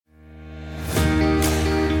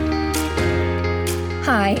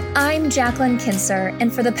Hi, I'm Jacqueline Kinser,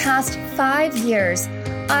 and for the past 5 years,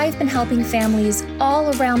 I've been helping families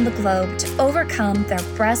all around the globe to overcome their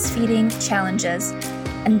breastfeeding challenges.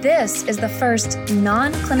 And this is the first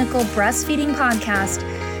non-clinical breastfeeding podcast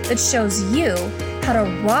that shows you how to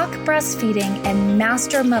rock breastfeeding and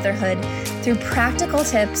master motherhood through practical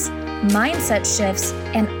tips, mindset shifts,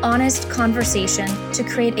 and honest conversation to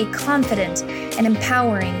create a confident and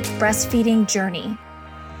empowering breastfeeding journey.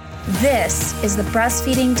 This is the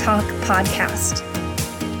Breastfeeding Talk Podcast.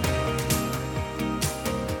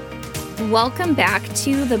 Welcome back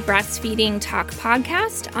to the Breastfeeding Talk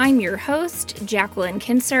Podcast. I'm your host, Jacqueline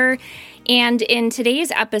Kinser. And in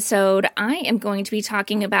today's episode, I am going to be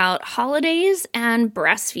talking about holidays and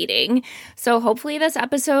breastfeeding. So hopefully this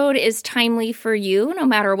episode is timely for you, no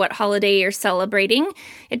matter what holiday you're celebrating.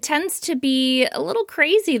 It tends to be a little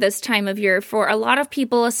crazy this time of year for a lot of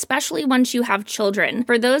people, especially once you have children.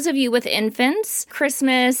 For those of you with infants,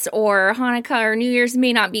 Christmas or Hanukkah or New Year's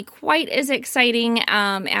may not be quite as exciting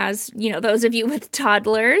as, those of you with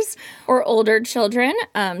toddlers or older children,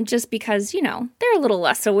 just because, they're a little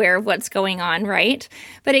less aware of what's going on, right?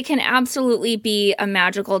 But it can absolutely be a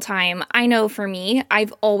magical time. I know for me,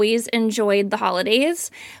 I've always enjoyed the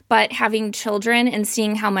holidays, but having children and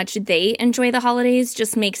seeing how much they enjoy the holidays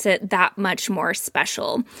just makes it that much more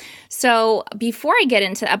special. So before I get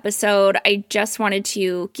into the episode, I just wanted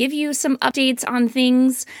to give you some updates on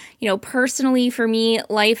things. Personally for me,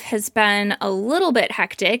 life has been a little bit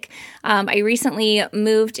hectic. I recently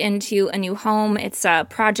moved into a new home. It's a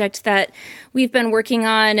project that we've been working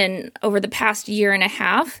on and over the past year and a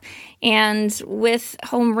half. And with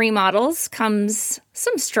home remodels comes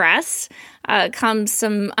some stress, comes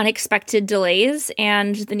some unexpected delays,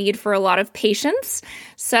 and the need for a lot of patience.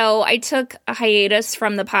 So I took a hiatus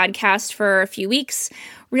from the podcast for a few weeks,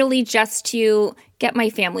 really just to get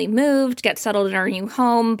my family moved, get settled in our new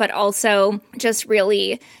home, but also just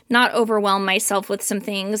really not overwhelm myself with some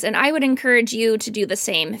things. And I would encourage you to do the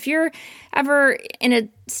same. If you're ever in a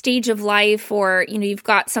stage of life or, you've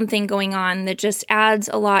got something going on that just adds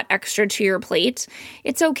a lot extra to your plate,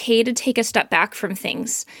 it's okay to take a step back from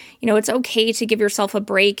things. It's okay to give yourself a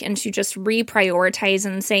break and to just reprioritize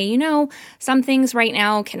and say, some things right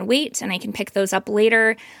now can wait and I can pick those up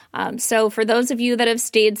later. So for those of you that have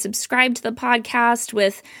stayed subscribed to the podcast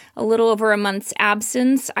with a little over a month's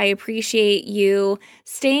absence, I appreciate you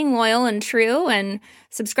staying loyal and true and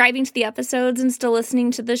subscribing to the episodes and still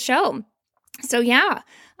listening to the show. So yeah.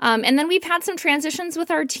 And then we've had some transitions with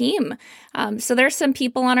our team. So there's some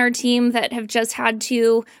people on our team that have just had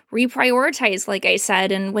to reprioritize, like I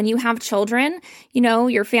said. And when you have children,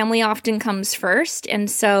 your family often comes first. And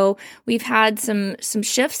so we've had some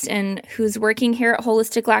shifts in who's working here at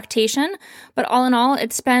Holistic Lactation. But all in all,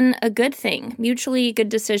 it's been a good thing, mutually good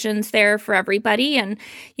decisions there for everybody. And,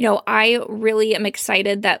 I really am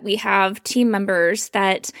excited that we have team members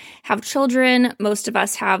that have children. Most of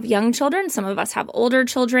us have young children. Some of us have older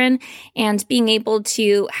children. And being able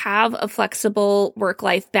to have a flexible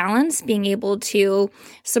work-life balance, being able to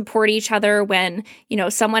support each other when,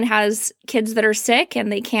 someone has kids that are sick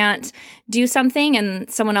and they can't do something and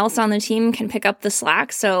someone else on the team can pick up the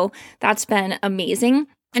slack. So that's been amazing.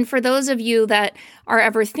 And for those of you that are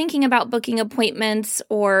ever thinking about booking appointments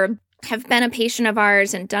or have been a patient of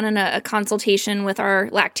ours and done a consultation with our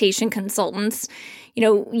lactation consultants,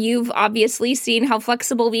 you've obviously seen how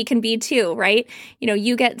flexible we can be too, right?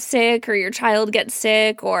 You get sick or your child gets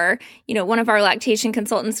sick or, one of our lactation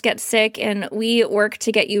consultants gets sick and we work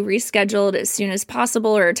to get you rescheduled as soon as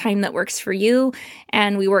possible or a time that works for you.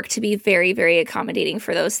 And we work to be very, very accommodating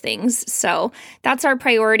for those things. So that's our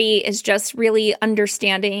priority, is just really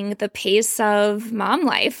understanding the pace of mom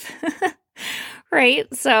life.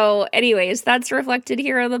 Right? So anyways, that's reflected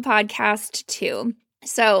here on the podcast too.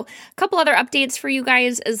 So a couple other updates for you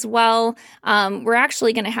guys as well. We're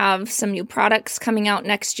actually going to have some new products coming out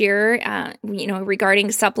next year,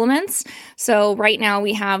 regarding supplements. So right now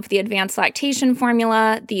we have the Advanced Lactation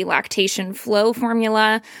Formula, the Lactation Flow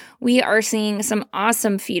Formula. We are seeing some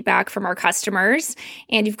awesome feedback from our customers,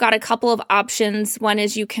 and you've got a couple of options. One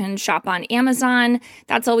is you can shop on Amazon.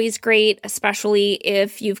 That's always great, especially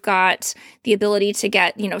if you've got the ability to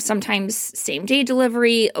get, sometimes same-day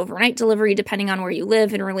delivery, overnight delivery, depending on where you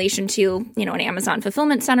live in relation to, an Amazon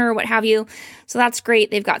fulfillment center or what have you. So that's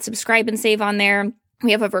great. They've got subscribe and save on there.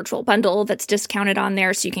 We have a virtual bundle that's discounted on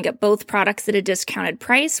there, so you can get both products at a discounted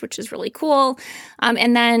price, which is really cool.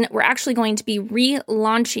 And then we're actually going to be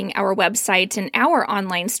relaunching our website and our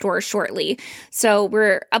online store shortly. So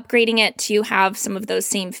we're upgrading it to have some of those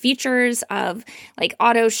same features of like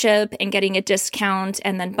auto ship and getting a discount,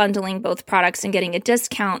 and then bundling both products and getting a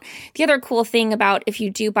discount. The other cool thing about if you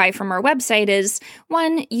do buy from our website is,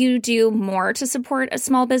 one, you do more to support a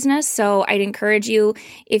small business. So I'd encourage you,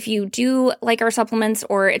 if you do like our supplements,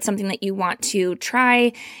 or it's something that you want to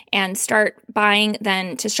try and start buying,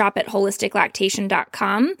 then to shop at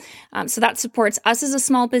holisticlactation.com. So that supports us as a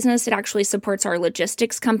small business. It actually supports our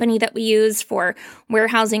logistics company that we use for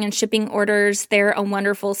warehousing and shipping orders. They're a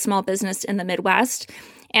wonderful small business in the Midwest.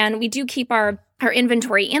 And we do keep our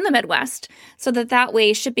inventory in the Midwest so that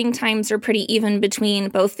way shipping times are pretty even between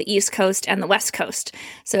both the East Coast and the West Coast.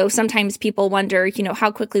 So sometimes people wonder, how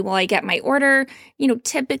quickly will I get my order?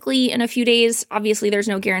 Typically in a few days. Obviously, there's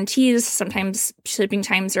no guarantees. Sometimes shipping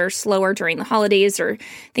times are slower during the holidays or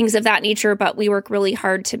things of that nature, but we work really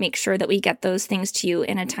hard to make sure that we get those things to you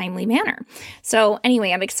in a timely manner. So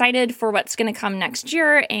anyway, I'm excited for what's going to come next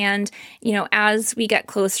year. And, as we get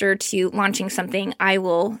closer to launching something, I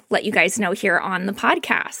will let you guys know here on the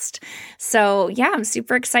podcast. So yeah, I'm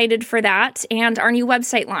super excited for that and our new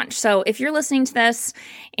website launch. So if you're listening to this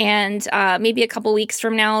and maybe a couple weeks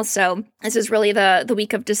from now, so this is really the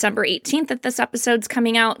week of December 18th that this episode's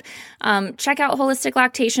coming out, check out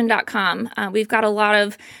holisticlactation.com. We've got a lot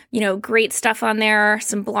of, great stuff on there,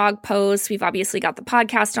 some blog posts. We've obviously got the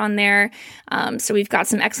podcast on there. So we've got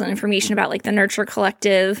some excellent information about like the Nurture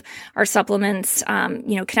Collective, our supplements,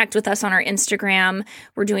 connect with us on our Instagram.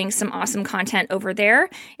 We're doing some awesome content over there.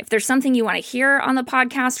 If there's something you want to hear on the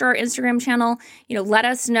podcast or our Instagram channel, let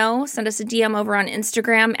us know. Send us a DM over on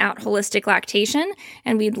Instagram at Holistic Lactation,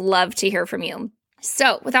 and we'd love to hear from you.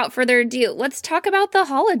 So without further ado, let's talk about the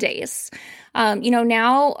holidays.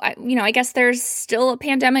 Now, I guess there's still a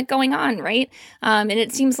pandemic going on, right? And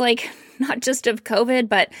it seems like not just of COVID,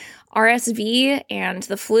 but RSV and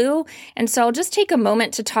the flu. And so I'll just take a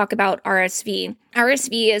moment to talk about RSV.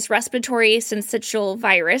 RSV is respiratory syncytial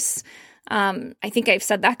virus. I think I've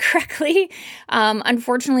said that correctly.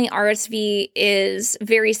 Unfortunately, RSV is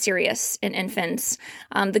very serious in infants.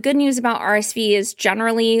 The good news about RSV is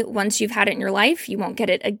generally once you've had it in your life, you won't get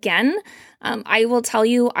it again. I will tell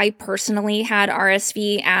you, I personally had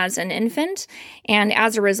RSV as an infant, and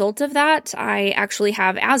as a result of that, I actually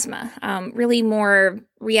have asthma, really more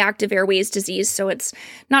reactive airways disease. So it's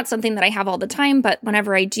not something that I have all the time, but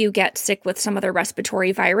whenever I do get sick with some other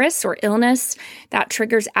respiratory virus or illness, that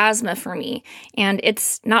triggers asthma for me. And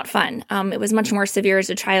it's not fun. It was much more severe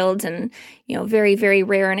as a child and, very, very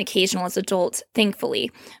rare and occasional as adults,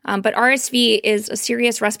 thankfully. But RSV is a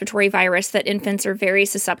serious respiratory virus that infants are very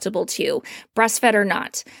susceptible to, breastfed or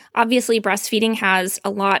not. Obviously, breastfeeding has a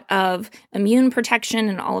lot of immune protection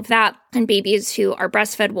and all of that. And babies who are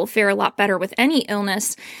breastfed will fare a lot better with any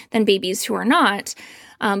illness than babies who are not.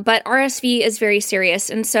 But RSV is very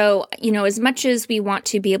serious. And so, as much as we want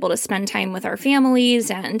to be able to spend time with our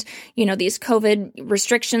families and, these COVID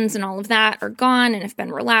restrictions and all of that are gone and have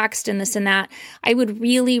been relaxed and this and that, I would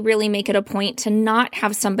really, really make it a point to not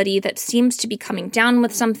have somebody that seems to be coming down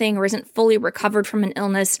with something or isn't fully recovered from an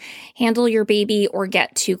illness handle your baby or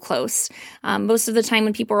get too close. Most of the time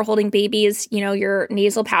when people are holding babies, your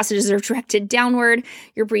nasal passages are directed downward.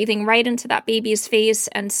 You're breathing right into that baby's face.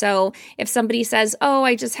 And so if somebody says, oh,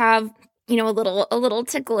 I just have, a little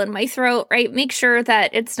tickle in my throat, right? Make sure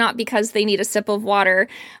that it's not because they need a sip of water,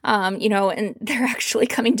 and they're actually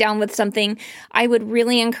coming down with something. I would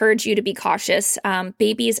really encourage you to be cautious.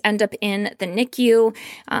 Babies end up in the NICU.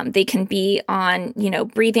 They can be on,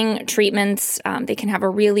 breathing treatments. They can have a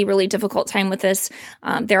really, really difficult time with this.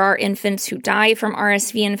 There are infants who die from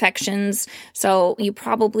RSV infections. So you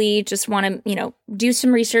probably just want to, do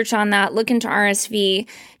some research on that. Look into RSV.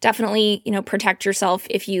 Definitely, protect yourself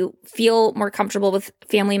if you feel more comfortable with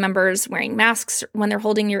family members wearing masks when they're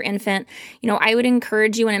holding your infant. I would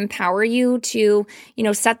encourage you and empower you to,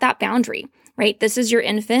 set that boundary, right? This is your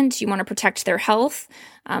infant. You want to protect their health.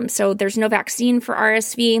 So there's no vaccine for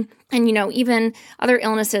RSV. And, even other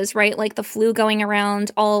illnesses, right? Like the flu going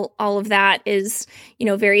around, all of that is,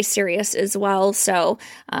 very serious as well. So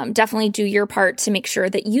definitely do your part to make sure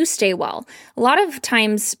that you stay well. A lot of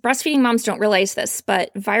times breastfeeding moms don't realize this,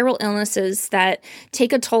 but viral illnesses that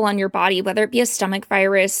take a toll on your body, whether it be a stomach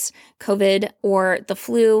virus, COVID, or the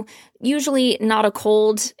flu, usually not a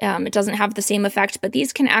cold. It doesn't have the same effect, but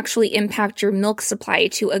these can actually impact your milk supply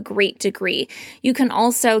to a great degree. You can also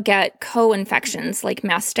also get co-infections like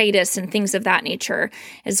mastitis and things of that nature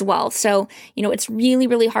as well. So, it's really,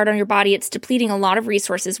 really hard on your body. It's depleting a lot of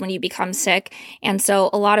resources when you become sick. And so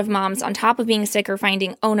a lot of moms on top of being sick are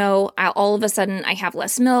finding, oh no, all of a sudden I have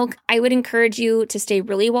less milk. I would encourage you to stay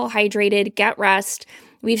really well hydrated, get rest.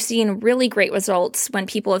 We've seen really great results when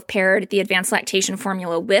people have paired the advanced lactation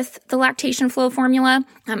formula with the lactation flow formula,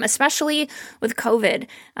 especially with COVID.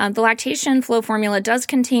 The lactation flow formula does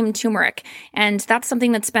contain turmeric, and that's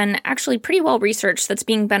something that's been actually pretty well researched that's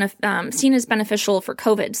being seen as beneficial for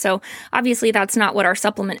COVID. So obviously that's not what our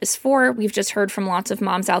supplement is for. We've just heard from lots of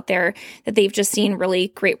moms out there that they've just seen really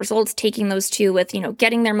great results taking those two with,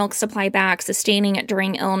 getting their milk supply back, sustaining it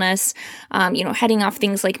during illness, heading off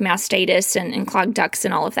things like mastitis and clogged ducts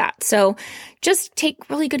and all of that. So just take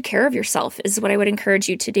really good care of yourself is what I would encourage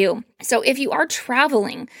you to do. So if you are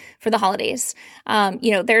traveling for the holidays,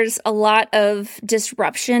 there's a lot of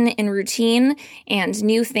disruption in routine and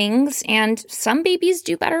new things, and some babies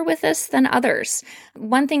do better with this than others.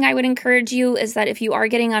 One thing I would encourage you is that if you are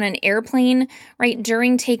getting on an airplane, right,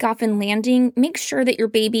 during takeoff and landing, make sure that your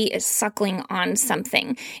baby is suckling on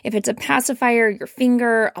something. If it's a pacifier, your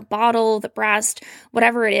finger, a bottle, the breast,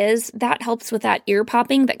 whatever it is, that helps with that ear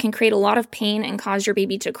popping that can create a lot of pain and cause your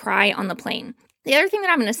baby to cry on the plane. The other thing that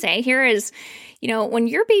I'm going to say here is, when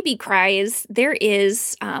your baby cries, there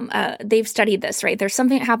is, they've studied this, right? There's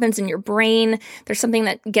something that happens in your brain. There's something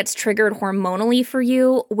that gets triggered hormonally for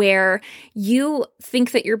you where you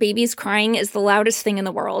think that your baby's crying is the loudest thing in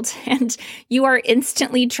the world. And you are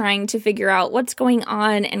instantly trying to figure out what's going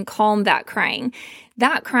on and calm that crying.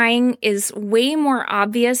 That crying is way more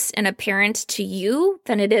obvious and apparent to you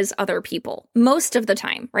than it is other people. Most of the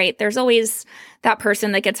time, right? There's always that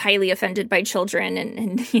person that gets highly offended by children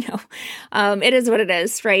and it is what it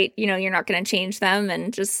is, right? You're not going to change them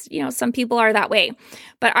and just, some people are that way.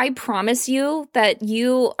 But I promise you that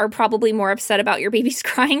you are probably more upset about your baby's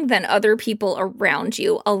crying than other people around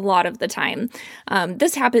you a lot of the time.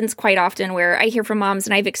 This happens quite often where I hear from moms,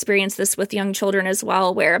 and I've experienced this with young children as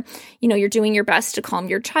well, where, you're doing your best to calm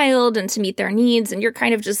your child and to meet their needs, and you're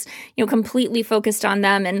kind of just, completely focused on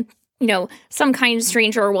them. And some kind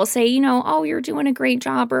stranger will say, oh, you're doing a great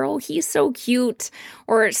job, or, oh, he's so cute,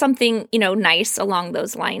 or something, nice along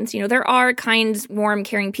those lines. There are kind, warm,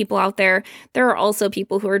 caring people out there. There are also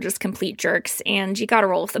people who are just complete jerks, and you got to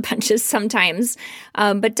roll with the punches sometimes.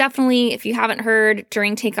 But definitely, if you haven't heard,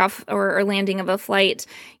 during takeoff or landing of a flight,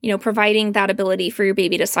 providing that ability for your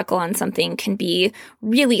baby to suckle on something can be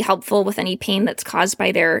really helpful with any pain that's caused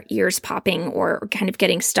by their ears popping or kind of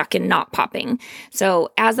getting stuck and not popping.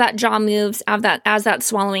 So as that jaw moves, as that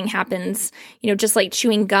swallowing happens, just like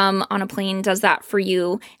chewing gum on a plane does that for you,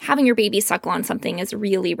 having your baby suckle on something is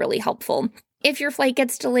really, really helpful. If your flight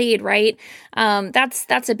gets delayed, right,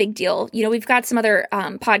 that's a big deal. We've got some other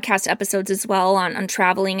podcast episodes as well on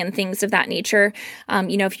traveling and things of that nature.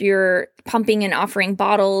 If you're pumping and offering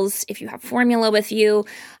bottles, if you have formula with you,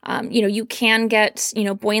 you can get,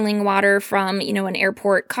 boiling water from, an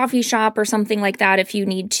airport coffee shop or something like that if you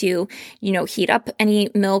need to, heat up any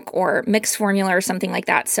milk or mix formula or something like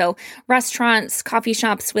that. So restaurants, coffee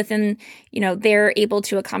shops within, they're able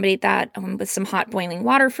to accommodate that with some hot boiling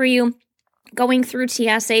water for you. Going through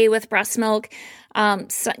TSA with breast milk,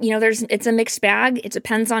 it's a mixed bag. It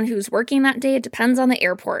depends on who's working that day. It depends on the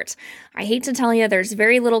airport. I hate to tell you, there's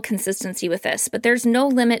very little consistency with this, but there's no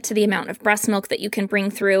limit to the amount of breast milk that you can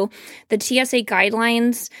bring through. The TSA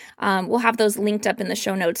guidelines, we'll have those linked up in the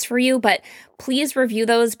show notes for you, but please review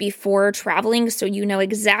those before traveling so you know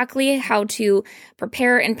exactly how to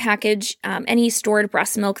prepare and package any stored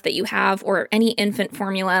breast milk that you have or any infant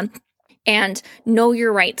formula. And know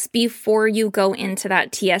your rights before you go into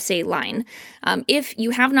that TSA line. If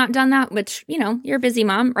you have not done that, which, you're a busy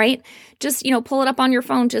mom, right? Just, pull it up on your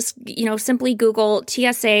phone. Just, simply Google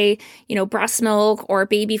TSA, breast milk or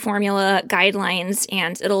baby formula guidelines,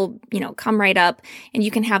 and it'll, come right up and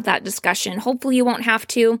you can have that discussion. Hopefully you won't have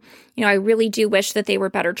to. I really do wish that they were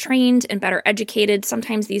better trained and better educated.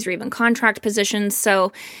 Sometimes these are even contract positions.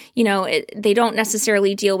 So, they don't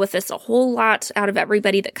necessarily deal with this a whole lot out of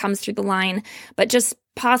everybody that comes through the line, but just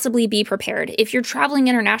possibly be prepared. If you're traveling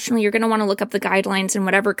internationally, you're going to want to look up the guidelines in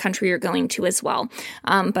whatever country you're going to as well.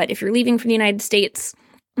 But if you're leaving from the United States,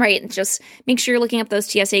 right, just make sure you're looking up those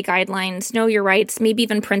TSA guidelines, know your rights, maybe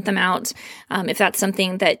even print them out if that's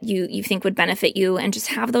something that you think would benefit you, and just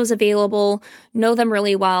have those available, know them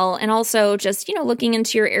really well. And also just, looking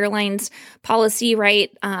into your airline's policy,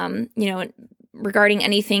 right, regarding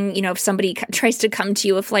anything, if somebody tries to come to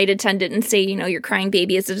you, a flight attendant, and say, your crying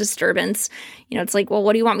baby is a disturbance, it's like, well,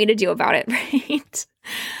 what do you want me to do about it, right?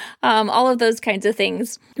 all of those kinds of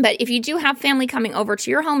things. But if you do have family coming over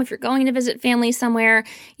to your home, if you're going to visit family somewhere,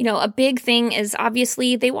 a big thing is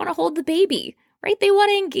obviously they want to hold the baby, right? They want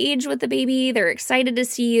to engage with the baby. They're excited to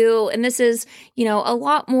see you. And this is, a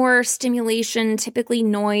lot more stimulation, typically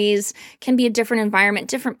noise, can be a different environment,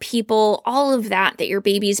 different people, all of that your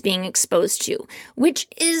baby's being exposed to, which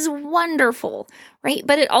is wonderful, right?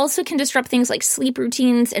 But it also can disrupt things like sleep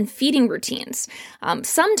routines and feeding routines.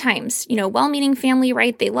 Sometimes, well-meaning family,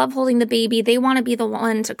 right? They love holding the baby. They want to be the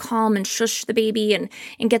one to calm and shush the baby and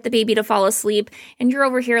get the baby to fall asleep. And you're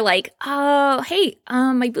over here like, oh, hey,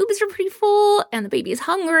 my boobies are pretty full and the baby's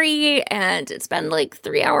hungry and it's been like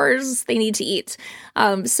 3 hours. They need to eat.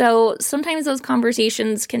 So sometimes those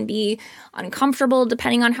conversations can be uncomfortable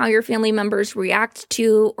depending on how your family members react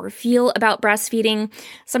to or feel about breastfeeding.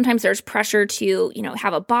 Sometimes there's pressure to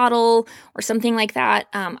have a bottle or something like that.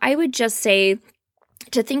 I would just say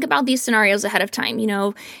to think about these scenarios ahead of time.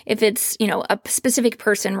 If it's, a specific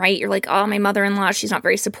person, right? You're like, oh, my mother-in-law, she's not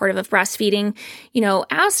very supportive of breastfeeding.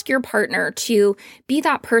 Ask your partner to be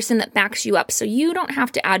that person that backs you up so you don't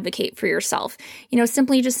have to advocate for yourself.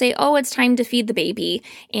 Simply just say, oh, it's time to feed the baby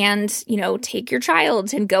and, take your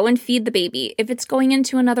child and go and feed the baby. If it's going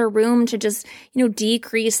into another room to just,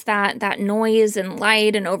 decrease that noise and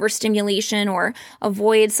light and overstimulation or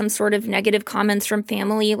avoid some sort of negative comments from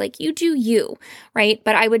family, like you do you, right?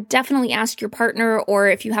 But I would definitely ask your partner, or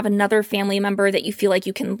if you have another family member that you feel like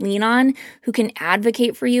you can lean on, who can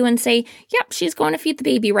advocate for you and say, yep, she's going to feed the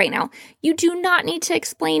baby right now. You do not need to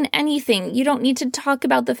explain anything. You don't need to talk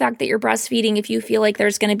about the fact that you're breastfeeding if you feel like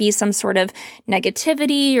there's going to be some sort of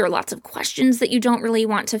negativity or lots of questions that you don't really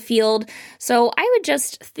want to field. So I would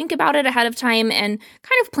just think about it ahead of time and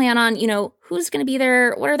kind of plan on, who's going to be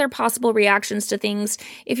there, what are their possible reactions to things.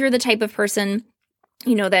 If you're the type of person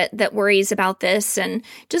that worries about this, and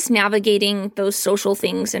just navigating those social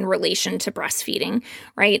things in relation to breastfeeding,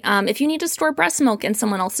 right? If you need to store breast milk in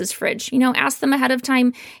someone else's fridge, ask them ahead of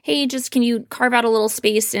time, hey, can you carve out a little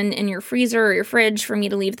space in your freezer or your fridge for me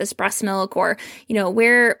to leave this breast milk? Or,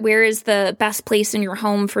 where is the best place in your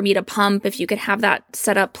home for me to pump? If you could have that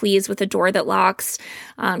set up, please, with a door that locks.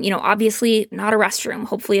 Obviously not a restroom,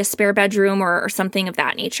 hopefully a spare bedroom or something of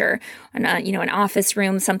that nature, and an office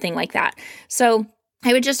room, something like that. So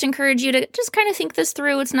I would just encourage you to just kind of think this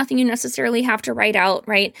through. It's nothing you necessarily have to write out,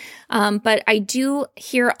 right? But I do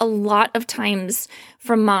hear a lot of times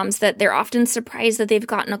from moms that they're often surprised that they've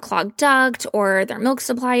gotten a clogged duct or their milk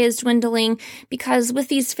supply is dwindling, because with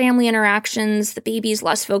these family interactions, the baby's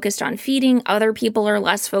less focused on feeding. Other people are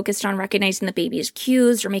less focused on recognizing the baby's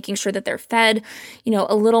cues or making sure that they're fed,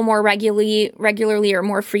 a little more regularly or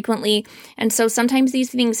more frequently. And so sometimes these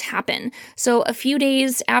things happen. So a few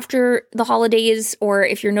days after the holidays, or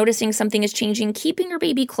if you're noticing something is changing, keeping your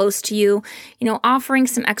baby close to you, offering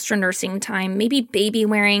some extra nursing time, maybe baby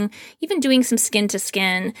wearing, even doing some skin to skin,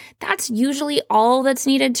 that's usually all that's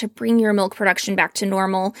needed to bring your milk production back to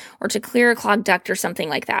normal or to clear a clogged duct or something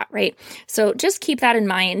like that, right? So just keep that in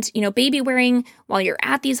mind. Baby wearing while you're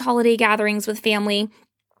at these holiday gatherings with family,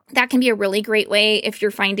 that can be a really great way if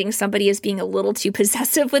you're finding somebody is being a little too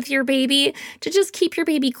possessive with your baby, to just keep your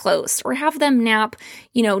baby close or have them nap,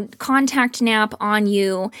 contact nap on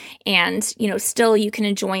you, and, still you can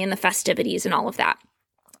enjoy in the festivities and all of that.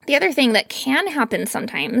 The other thing that can happen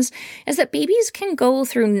sometimes is that babies can go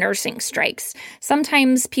through nursing strikes.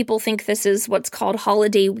 Sometimes people think this is what's called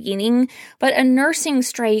holiday weaning, but a nursing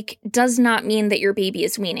strike does not mean that your baby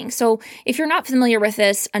is weaning. So if you're not familiar with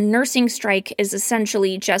this, a nursing strike is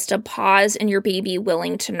essentially just a pause in your baby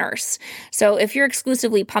willing to nurse. So if you're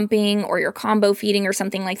exclusively pumping or you're combo feeding or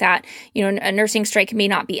something like that, a nursing strike may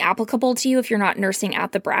not be applicable to you if you're not nursing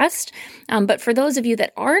at the breast. But for those of you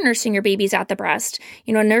that are nursing your babies at the breast,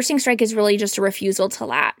 a nursing strike is really just a refusal to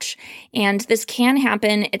latch. And this can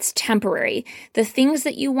happen. It's temporary. The things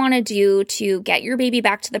that you want to do to get your baby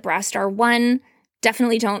back to the breast are, one,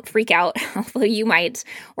 definitely don't freak out, although you might,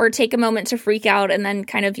 or take a moment to freak out and then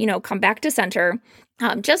kind of, come back to center.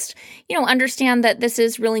 Just, understand that this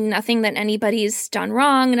is really nothing that anybody's done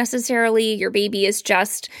wrong necessarily. Your baby is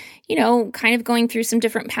just, kind of going through some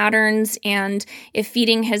different patterns. And if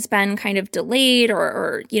feeding has been kind of delayed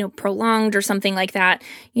or prolonged or something like that,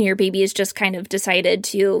 your baby has just kind of decided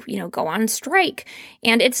to, go on strike.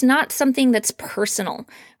 And it's not something that's personal,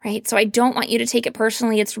 right? So I don't want you to take it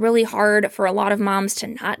personally. It's really hard for a lot of moms to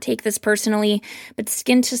not take this personally, but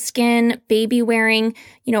skin to skin, baby wearing,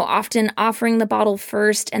 often offering the bottle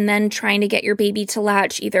first and then trying to get your baby to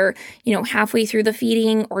latch either, halfway through the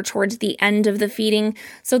feeding or towards the end of the feeding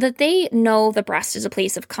so that they know the breast is a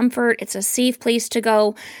place of comfort. It's a safe place to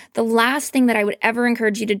go. The last thing that I would ever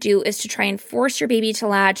encourage you to do is to try and force your baby to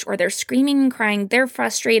latch, or they're screaming and crying, they're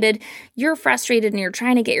frustrated, you're frustrated, and you're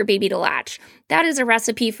trying to get your baby to latch. That is a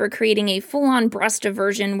recipe for creating a full-on breast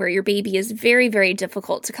aversion where your baby is very, very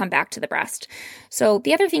difficult to come back to the breast. So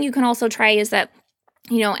the other thing you can also try is that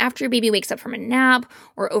after your baby wakes up from a nap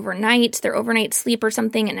or overnight, their overnight sleep or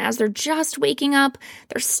something, and as they're just waking up,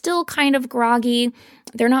 they're still kind of groggy.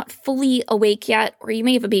 They're not fully awake yet, or you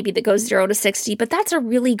may have a baby that goes 0 to 60, but that's a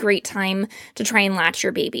really great time to try and latch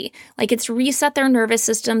your baby. It's reset their nervous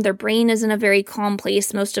system. Their brain is in a very calm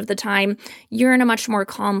place most of the time. You're in a much more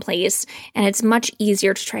calm place, and it's much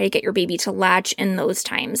easier to try to get your baby to latch in those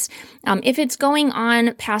times. If it's going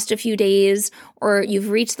on past a few days, or you've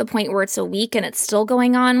reached the point where it's a week and it's still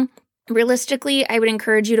going on, realistically, I would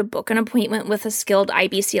encourage you to book an appointment with a skilled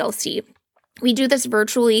IBCLC. We do this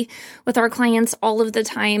virtually with our clients all of the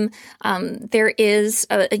time. There is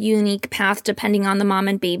a unique path depending on the mom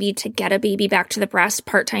and baby to get a baby back to the breast,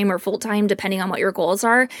 part-time or full-time, depending on what your goals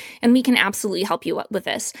are. And we can absolutely help you with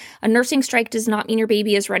this. A nursing strike does not mean your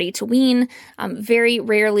baby is ready to wean. Very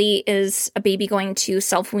rarely is a baby going to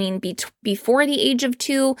self-wean before the age of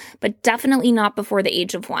 2, but definitely not before the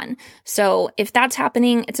age of 1. So if that's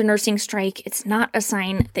happening, it's a nursing strike. It's not a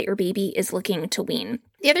sign that your baby is looking to wean.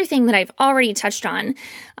 The other thing that I've already touched on,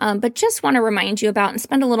 but just want to remind you about and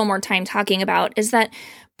spend a little more time talking about, is that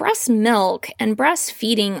breast milk and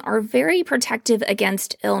breastfeeding are very protective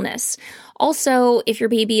against illness. Also, if your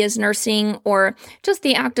baby is nursing or just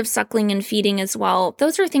the act of suckling and feeding as well,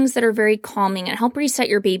 those are things that are very calming and help reset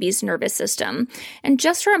your baby's nervous system. And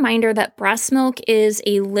just a reminder that breast milk is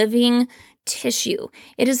a living tissue.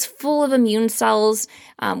 It is full of immune cells,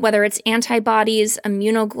 whether it's antibodies,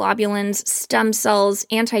 immunoglobulins, stem cells,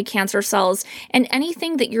 anti-cancer cells, and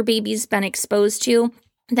anything that your baby's been exposed to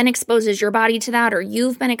then exposes your body to that, or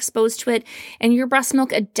you've been exposed to it, and your breast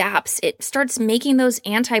milk adapts. It starts making those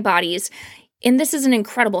antibodies. And this is an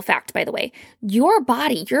incredible fact, by the way. Your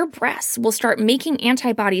body, your breasts, will start making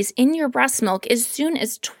antibodies in your breast milk as soon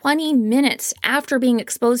as 20 minutes after being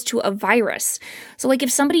exposed to a virus. So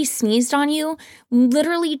if somebody sneezed on you,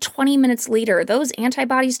 literally 20 minutes later, those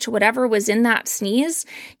antibodies to whatever was in that sneeze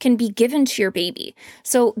can be given to your baby.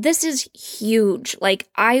 So this is huge.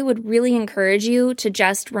 I would really encourage you to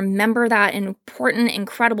just remember that important,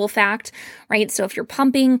 incredible fact, right? So if you're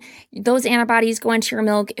pumping, those antibodies go into your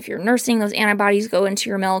milk. If you're nursing, those antibodies go into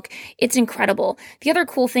your milk. It's incredible. The other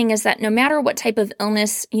cool thing is that no matter what type of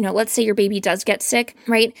illness, let's say your baby does get sick,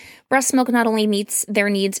 right? Breast milk not only meets their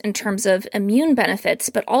needs in terms of immune benefits,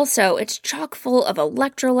 but also it's chock full of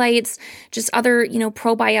electrolytes, just other,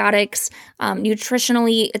 probiotics.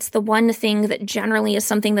 Nutritionally, it's the one thing that generally is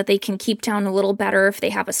something that they can keep down a little better if they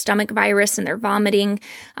have a stomach virus and they're vomiting.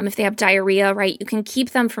 If they have diarrhea, right? You can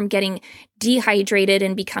keep them from getting dehydrated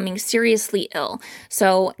and becoming seriously ill.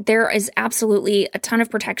 So there is absolutely a ton of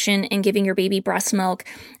protection in giving your baby breast milk.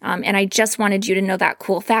 And I just wanted you to know that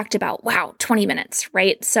cool fact about, 20 minutes,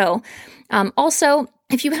 right? So also,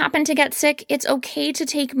 if you happen to get sick, it's okay to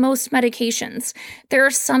take most medications. There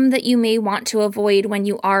are some that you may want to avoid when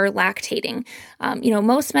you are lactating.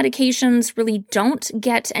 Most medications really don't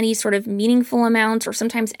get any sort of meaningful amount or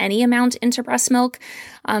sometimes any amount into breast milk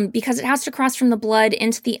because it has to cross from the blood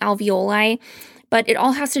into the alveoli. But it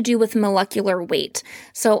all has to do with molecular weight.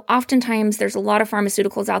 So oftentimes there's a lot of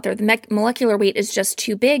pharmaceuticals out there. The molecular weight is just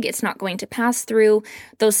too big. It's not going to pass through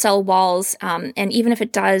those cell walls. And even if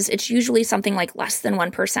it does, it's usually something like less than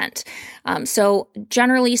 1%. So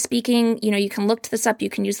generally speaking, you can look this up. You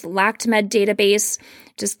can use the LactMed database.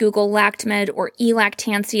 Just Google LactMed or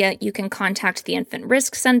eLactancia. You can contact the Infant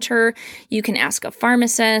Risk Center. You can ask a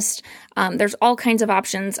pharmacist. There's all kinds of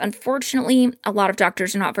options. Unfortunately, a lot of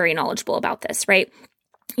doctors are not very knowledgeable about this, right?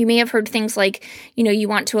 You may have heard things like, you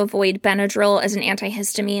want to avoid Benadryl as an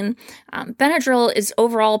antihistamine. Benadryl is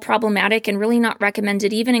overall problematic and really not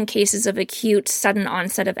recommended even in cases of acute sudden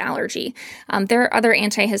onset of allergy. There are other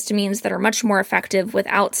antihistamines that are much more effective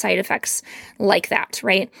without side effects like that,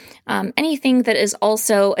 right? Anything that is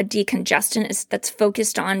also a decongestant that's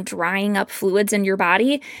focused on drying up fluids in your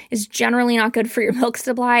body is generally not good for your milk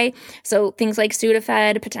supply. So things like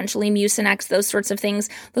Sudafed, potentially Mucinex, those sorts of things,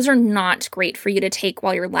 those are not great for you to take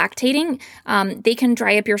while you're you're lactating, they can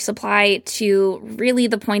dry up your supply to really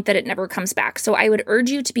the point that it never comes back. So I would urge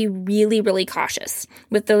you to be really, really cautious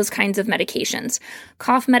with those kinds of medications.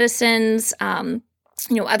 Cough medicines,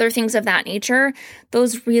 other things of that nature,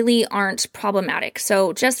 those really aren't problematic.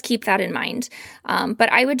 So just keep that in mind.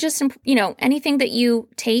 But I would just, anything that you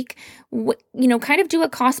take, kind of do a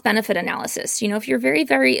cost-benefit analysis. If you're very,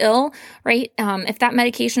 very ill, right, if that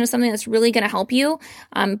medication is something that's really going to help you,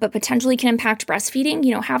 but potentially can impact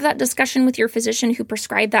breastfeeding, have that discussion with your physician who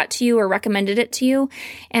prescribed that to you or recommended it to you,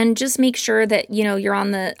 and just make sure that, you're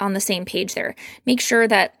on the same page there. Make sure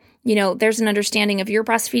that there's an understanding of your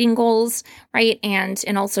breastfeeding goals, right? And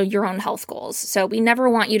also your own health goals. So we never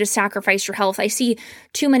want you to sacrifice your health. I see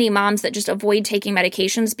too many moms that just avoid taking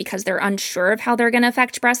medications because they're unsure of how they're going to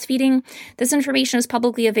affect breastfeeding. This information is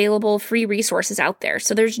publicly available, free resources out there.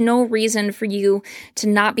 So there's no reason for you to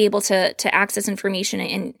not be able to access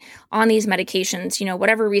information on these medications.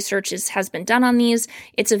 Whatever research has been done on these,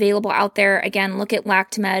 it's available out there. Again, look at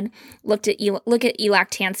LactMed, look at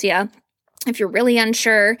Elactantia. If you're really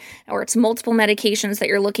unsure, or it's multiple medications that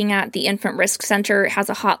you're looking at, the Infant Risk Center has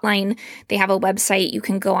a hotline. They have a website. You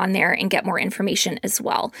can go on there and get more information as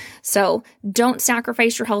well. So don't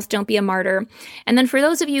sacrifice your health. Don't be a martyr. And then for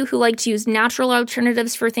those of you who like to use natural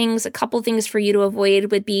alternatives for things, a couple things for you to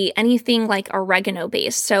avoid would be anything like oregano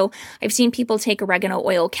based. So I've seen people take oregano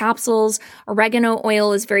oil capsules. Oregano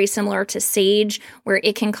oil is very similar to sage, where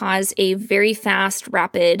it can cause a very fast,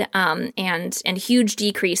 rapid, and huge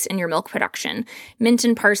decrease in your milk production. Mint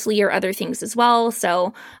and parsley are other things as well.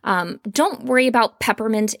 So don't worry about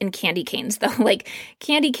peppermint and candy canes, though. Like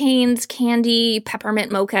candy canes, candy, peppermint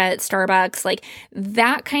mocha at Starbucks, like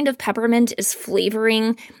that kind of peppermint is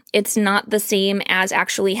flavoring. It's not the same as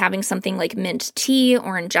actually having something like mint tea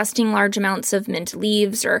or ingesting large amounts of mint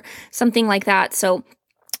leaves or something like that. So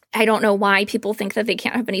I don't know why people think that they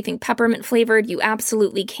can't have anything peppermint flavored. You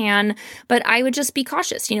absolutely can, but I would just be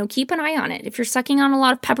cautious. Keep an eye on it. If you're sucking on a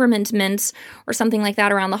lot of peppermint mints or something like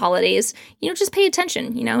that around the holidays, just pay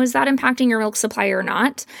attention. Is that impacting your milk supply or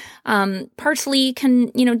not? Parsley can,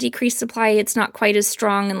 decrease supply. It's not quite as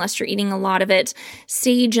strong unless you're eating a lot of it.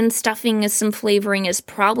 Sage and stuffing as some flavoring is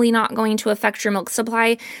probably not going to affect your milk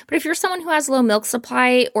supply. But if you're someone who has low milk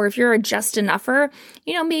supply, or if you're a just enougher,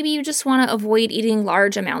 maybe you just want to avoid eating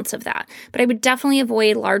large amounts of that. But I would definitely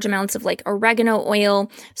avoid large amounts of like oregano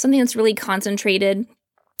oil, something that's really concentrated.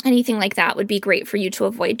 Anything like that would be great for you to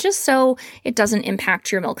avoid, just so it doesn't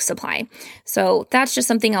impact your milk supply. So that's just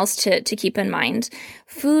something else to keep in mind.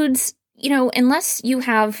 Foods, unless you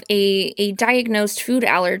have a diagnosed food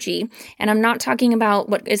allergy, and I'm not talking about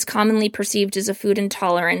what is commonly perceived as a food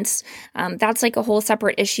intolerance, that's like a whole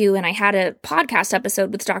separate issue. And I had a podcast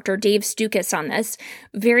episode with Dr. Dave Stukus on this,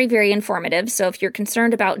 very, very informative. So if you're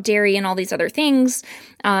concerned about dairy and all these other things,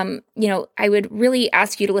 I would really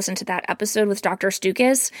ask you to listen to that episode with Dr.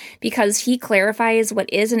 Stukus, because he clarifies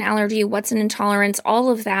what is an allergy, what's an intolerance,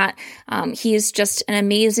 all of that. He is just an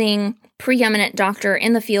amazing, preeminent doctor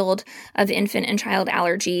in the field of infant and child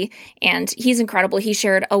allergy, and he's incredible. He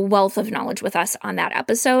shared a wealth of knowledge with us on that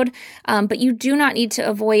episode, but you do not need to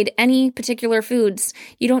avoid any particular foods.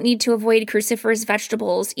 You don't need to avoid cruciferous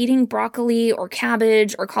vegetables. Eating broccoli or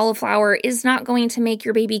cabbage or cauliflower is not going to make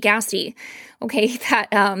your baby gassy. Okay,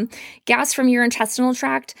 that gas from your intestinal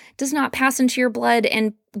tract does not pass into your blood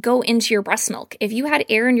and go into your breast milk. If you had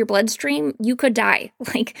air in your bloodstream, you could die.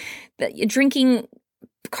 Like drinking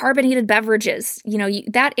carbonated beverages,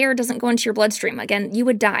 that air doesn't go into your bloodstream. Again, you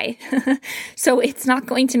would die. So it's not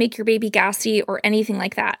going to make your baby gassy or anything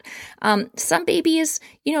like that. Some babies,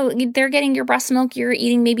 they're getting your breast milk, you're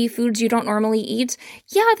eating maybe foods you don't normally eat.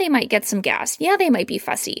 Yeah, they might get some gas. Yeah, they might be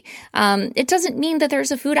fussy. It doesn't mean that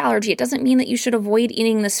there's a food allergy. It doesn't mean that you should avoid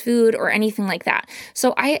eating this food or anything like that.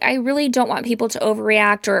 So I really don't want people to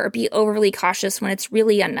overreact or be overly cautious when it's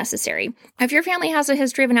really unnecessary. If your family has a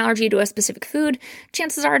history of an allergy to a specific food,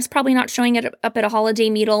 chances are it's probably not showing it up at a holiday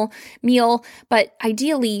meal, but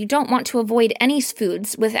ideally you don't want to avoid any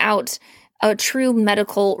foods without a true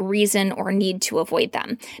medical reason or need to avoid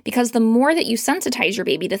them. Because the more that you sensitize your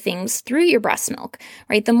baby to things through your breast milk,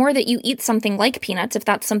 right, the more that you eat something like peanuts, if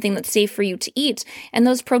that's something that's safe for you to eat, and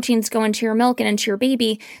those proteins go into your milk and into your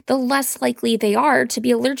baby, the less likely they are to be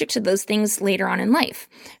allergic to those things later on in life.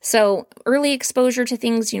 So early exposure to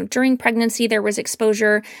things, during pregnancy, there was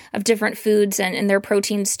exposure of different foods and their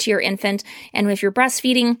proteins to your infant. And if you're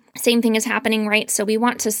breastfeeding, same thing is happening, right? So we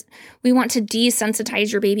want to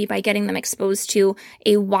desensitize your baby by getting them exposed to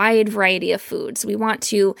a wide variety of foods. We want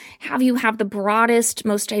to have you have the broadest,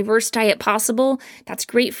 most diverse diet possible. That's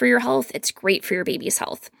great for your health. It's great for your baby's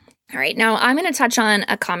health. All right, now I'm going to touch on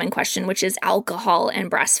a common question, which is alcohol and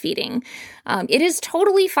breastfeeding. It is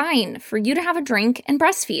totally fine for you to have a drink and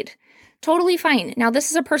breastfeed. Totally fine. Now,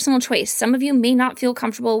 this is a personal choice. Some of you may not feel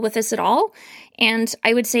comfortable with this at all. And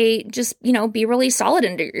I would say just, be really solid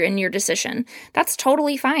in your decision. That's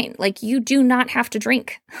totally fine. Like, you do not have to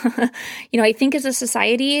drink. I think as a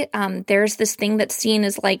society, there's this thing that's seen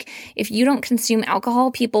as like, if you don't consume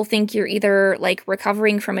alcohol, people think you're either like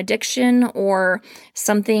recovering from addiction or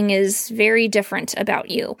something is very different about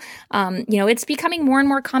you. It's becoming more and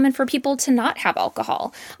more common for people to not have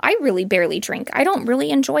alcohol. I really barely drink. I don't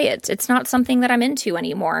really enjoy it. It's not something that I'm into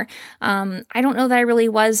anymore. I don't know that I really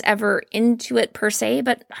was ever into it per se,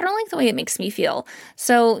 but I don't like the way it makes me feel.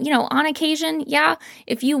 So, on occasion, yeah,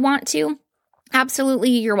 if you want to,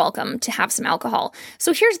 absolutely, you're welcome to have some alcohol.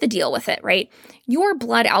 So here's the deal with it, right? Your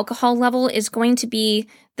blood alcohol level is going to be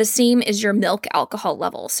the same as your milk alcohol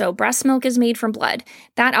level. So breast milk is made from blood.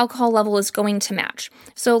 That alcohol level is going to match.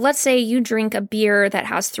 So let's say you drink a beer that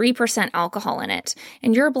has 3% alcohol in it,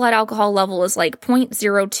 and your blood alcohol level is like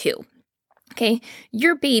 0.02. Okay,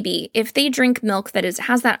 your baby, if they drink milk that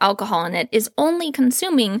has that alcohol in it, is only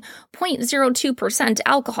consuming 0.02%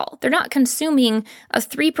 alcohol. They're not consuming a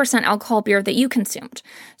 3% alcohol beer that you consumed.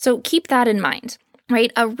 So keep that in mind,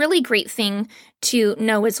 right? A really great thing to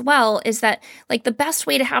know as well is that like the best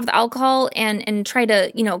way to have the alcohol and try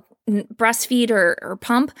to, breastfeed or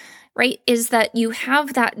pump, right, is that you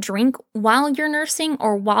have that drink while you're nursing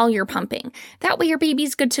or while you're pumping. That way your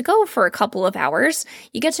baby's good to go for a couple of hours.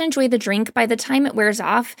 You get to enjoy the drink. By the time it wears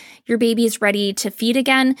off, your baby's ready to feed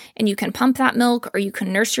again, and you can pump that milk or you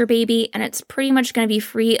can nurse your baby, and it's pretty much going to be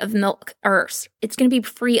free of milk, or it's going to be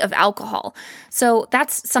free of alcohol. So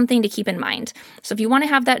that's something to keep in mind. So if you want to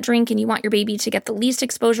have that drink and you want your baby to get the least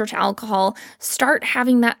exposure to alcohol, start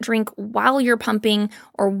having that drink while you're pumping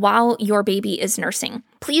or while your baby is nursing.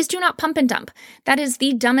 Please do not pump and dump. That is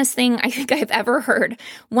the dumbest thing I think I've ever heard.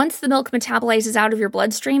 Once the milk metabolizes out of your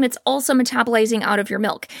bloodstream, it's also metabolizing out of your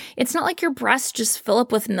milk. It's not like your breasts just fill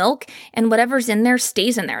up with milk and whatever's in there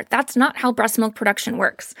stays in there. That's not how breast milk production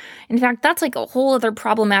works. In fact, that's like a whole other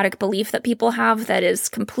problematic belief that people have that is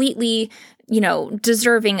completely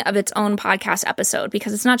deserving of its own podcast episode,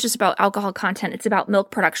 because it's not just about alcohol content, it's about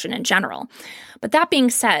milk production in general. But that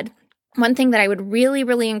being said, one thing that I would really,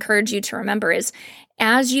 really encourage you to remember is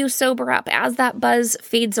as you sober up, as that buzz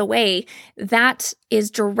fades away, that is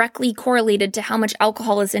directly correlated to how much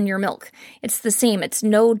alcohol is in your milk. It's the same. It's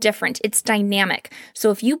no different. It's dynamic. So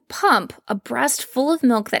if you pump a breast full of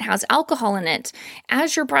milk that has alcohol in it,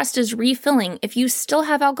 as your breast is refilling, if you still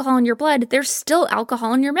have alcohol in your blood, there's still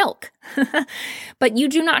alcohol in your milk. But you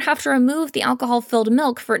do not have to remove the alcohol-filled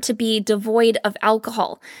milk for it to be devoid of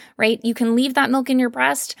alcohol, right? You can leave that milk in your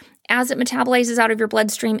breast. As it metabolizes out of your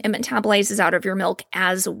bloodstream, it metabolizes out of your milk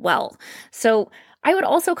as well. So I would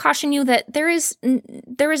also caution you that there is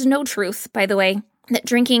no truth, by the way, that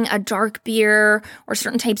drinking a dark beer or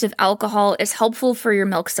certain types of alcohol is helpful for your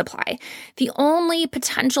milk supply. The only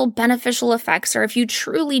potential beneficial effects are if you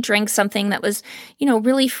truly drank something that was,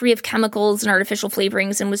 really free of chemicals and artificial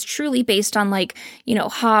flavorings and was truly based on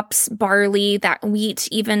hops, barley, that wheat,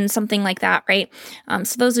 even something like that, right?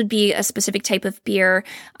 So those would be a specific type of beer.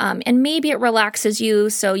 And maybe it relaxes you,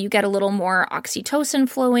 so you get a little more oxytocin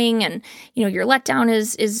flowing and, your letdown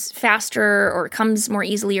is faster or comes more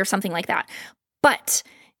easily or something like that. But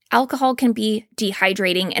alcohol can be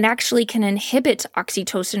dehydrating and actually can inhibit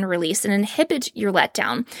oxytocin release and inhibit your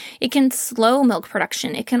letdown. It can slow milk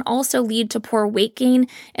production. It can also lead to poor weight gain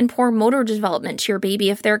and poor motor development to your baby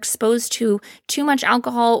if they're exposed to too much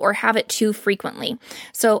alcohol or have it too frequently.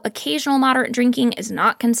 So occasional moderate drinking is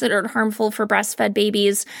not considered harmful for breastfed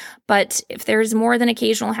babies, but if there's more than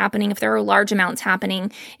occasional happening, if there are large amounts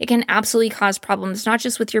happening, it can absolutely cause problems, not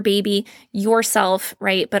just with your baby, yourself,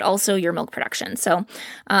 right, but also your milk production. So,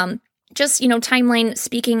 just, timeline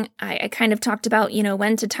speaking, I kind of talked about,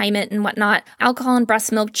 when to time it and whatnot. Alcohol in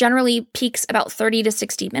breast milk generally peaks about 30 to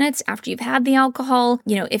 60 minutes after you've had the alcohol.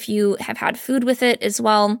 If you have had food with it as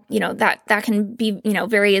well, that can be,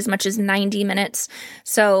 vary as much as 90 minutes.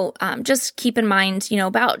 So just keep in mind,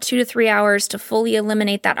 about 2 to 3 hours to fully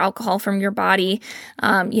eliminate that alcohol from your body.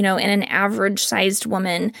 In an average sized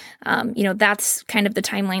woman, that's kind of the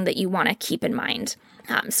timeline that you want to keep in mind.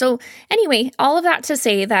 So anyway, all of that to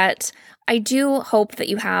say that I do hope that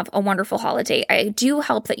you have a wonderful holiday. I do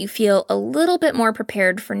hope that you feel a little bit more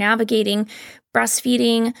prepared for navigating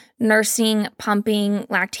breastfeeding, nursing, pumping,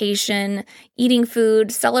 lactation, eating food,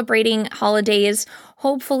 celebrating holidays.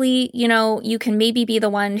 Hopefully, you can maybe be the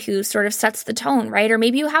one who sort of sets the tone, right? Or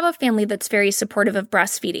maybe you have a family that's very supportive of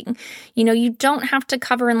breastfeeding. You don't have to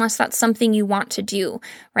cover unless that's something you want to do,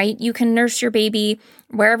 right? You can nurse your baby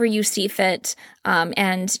wherever you see fit.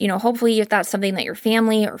 And hopefully if that's something that your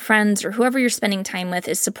family or friends or whoever you're spending time with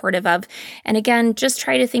is supportive of. And again, just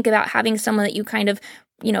try to think about having someone that you kind of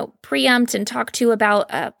preempt and talk to about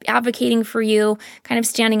advocating for you, kind of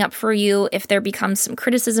standing up for you if there becomes some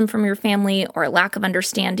criticism from your family or a lack of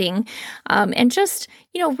understanding. And just,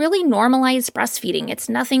 really normalize breastfeeding. It's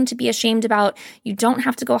nothing to be ashamed about. You don't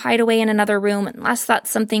have to go hide away in another room unless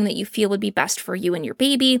that's something that you feel would be best for you and your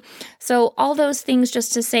baby. So all those things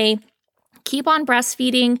just to say, keep on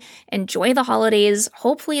breastfeeding, enjoy the holidays.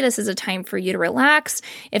 Hopefully this is a time for you to relax.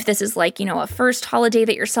 If this is like, a first holiday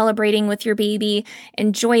that you're celebrating with your baby,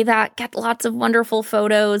 enjoy that, get lots of wonderful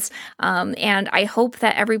photos. And I hope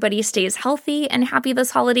that everybody stays healthy and happy this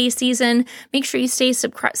holiday season. Make sure you stay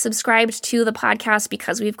subscribed to the podcast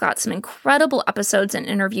because we've got some incredible episodes and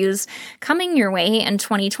interviews coming your way in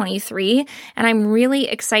 2023. And I'm really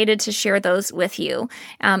excited to share those with you.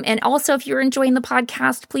 And also, if you're enjoying the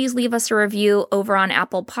podcast, please leave us a review over on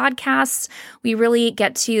Apple Podcasts. We really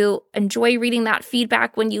get to enjoy reading that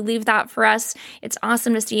feedback when you leave that for us. It's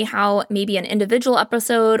awesome to see how maybe an individual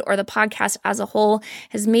episode or the podcast as a whole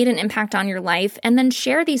has made an impact on your life. And then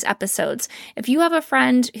share these episodes. If you have a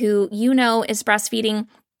friend who is breastfeeding,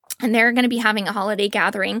 and they're going to be having a holiday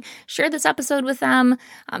gathering, share this episode with them,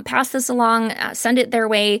 pass this along, send it their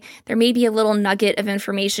way. There may be a little nugget of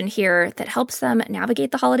information here that helps them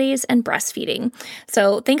navigate the holidays and breastfeeding.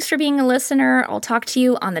 So thanks for being a listener. I'll talk to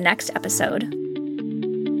you on the next episode.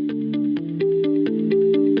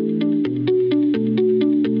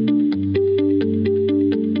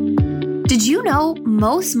 Did you know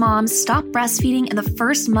most moms stop breastfeeding in the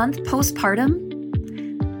first month postpartum?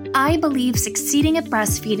 I believe succeeding at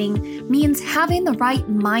breastfeeding means having the right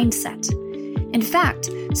mindset. In fact,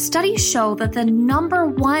 studies show that the number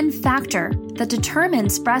one factor that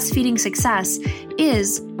determines breastfeeding success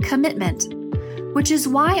is commitment, which is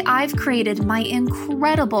why I've created my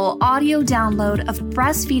incredible audio download of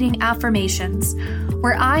breastfeeding affirmations,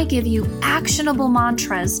 where I give you actionable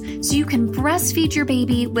mantras so you can breastfeed your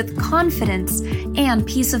baby with confidence and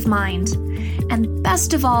peace of mind. And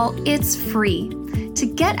best of all, it's free. To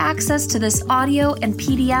get access to this audio and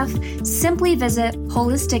PDF, simply visit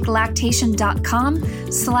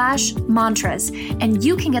holisticlactation.com/mantras, and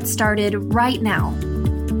you can get started right now.